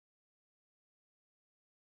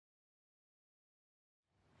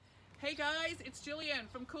Hey guys, it's Jillian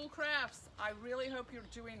from Cool Crafts. I really hope you're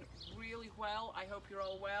doing really well. I hope you're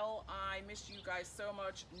all well. I miss you guys so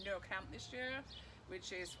much. No camp this year,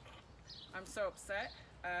 which is, I'm so upset.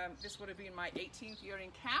 This would have been my 18th year in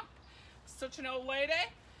camp. Such an old lady,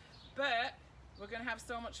 but we're gonna have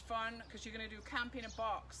so much fun because you're gonna do camp in a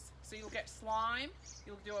box. So you'll get slime,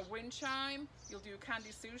 you'll do a wind chime, you'll do candy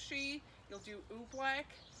sushi, you'll do oobleck,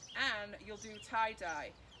 and you'll do tie-dye.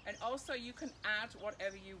 And also you can add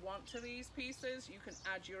whatever you want to these pieces. You can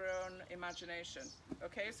add your own imagination.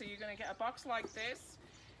 Okay, so you're gonna get a box like this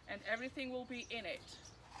and everything will be in it.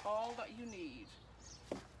 All that you need.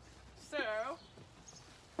 So,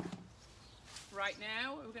 right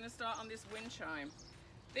now we're gonna start on this wind chime.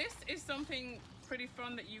 This is something pretty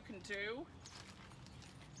fun that you can do.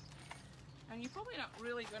 And you're probably not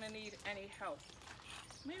really gonna need any help.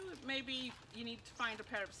 Maybe you need to find a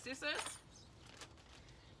pair of scissors.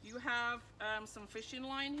 You have some fishing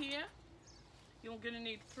line here. You're gonna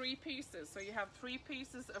need 3 pieces. So you have 3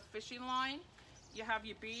 pieces of fishing line. You have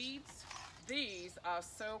your beads. These are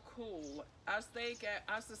so cool. As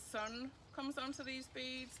the sun comes onto these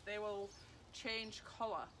beads, they will change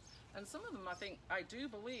color. And some of them, I do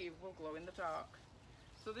believe, will glow in the dark.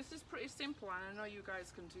 So this is pretty simple, and I know you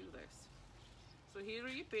guys can do this. So here are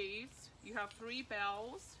your beads. You have 3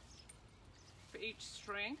 bells for each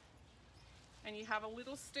string. And you have a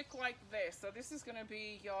little stick like this. So this is going to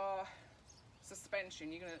be your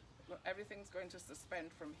suspension. Everything's going to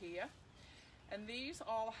suspend from here. And these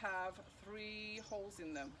all have 3 holes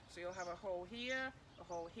in them. So you'll have a hole here, a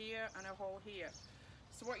hole here, and a hole here.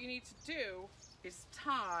 So what you need to do is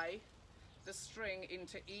tie the string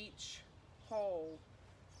into each hole.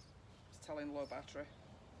 Just telling low battery.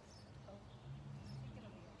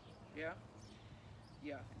 Yeah?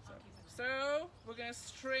 Yeah, I think so. So we're going to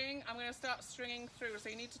string, I'm going to start stringing through. So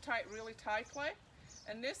you need to tie it really tightly.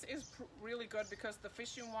 And this is really good because the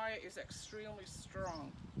fishing wire is extremely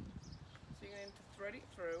strong. So you're going to thread it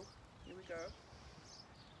through. Here we go.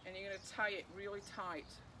 And you're going to tie it really tight.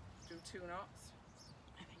 Do 2 knots.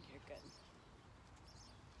 I think you're good.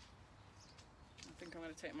 I think I'm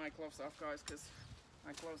going to take my gloves off, guys, because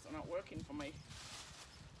my gloves are not working for me.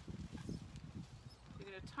 You're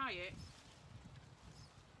going to tie it.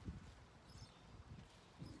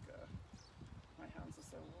 My hands are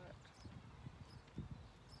so wet.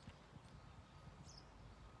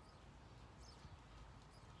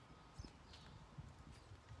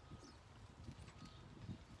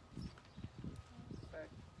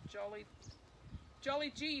 Perfect.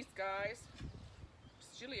 Jolly G's, guys.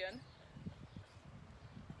 It's Jillian.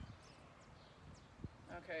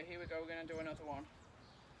 Okay, here we go. We're going to do another one.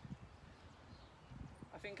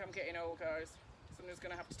 I think I'm getting old, guys. Somebody's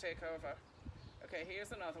going to have to take over. Okay,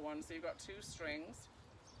 here's another one. So you've got 2 strings.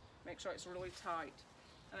 Make sure it's really tight.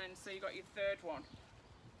 And then so you got your 3rd one.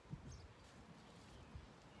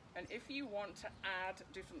 And if you want to add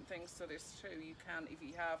different things to this too, you can. If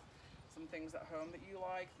you have some things at home that you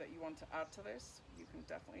like, that you want to add to this, you can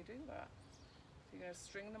definitely do that. So you're going to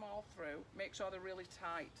string them all through. Make sure they're really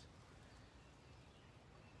tight.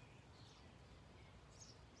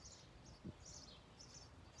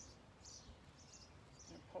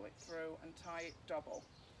 Pull it through and tie it double.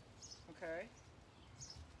 Okay?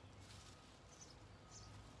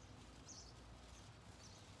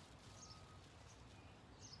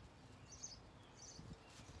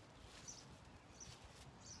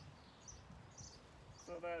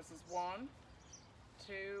 So there's 1,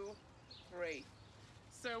 2, 3.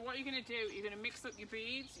 So what you're going to do, you're going to mix up your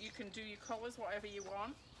beads. You can do your colors, whatever you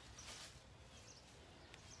want.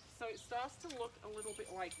 So it starts to look a little bit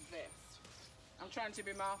like this. I'm trying to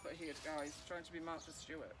be Martha here, guys. Trying to be Martha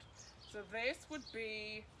Stewart. So this would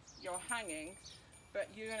be your hanging, but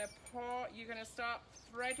you're gonna start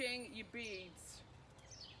threading your beads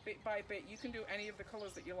bit by bit. You can do any of the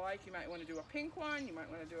colors that you like. You might want to do a pink one, you might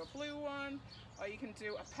want to do a blue one, or you can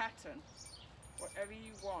do a pattern, whatever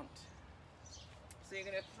you want. So you're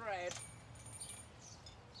gonna thread.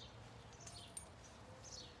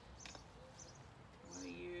 I'm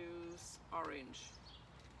gonna use orange.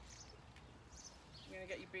 You're going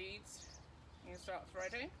to get your beads, you're going to start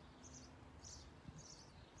threading.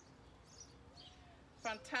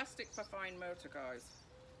 Fantastic for fine motor, guys.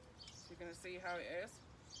 So you're going to see how it is.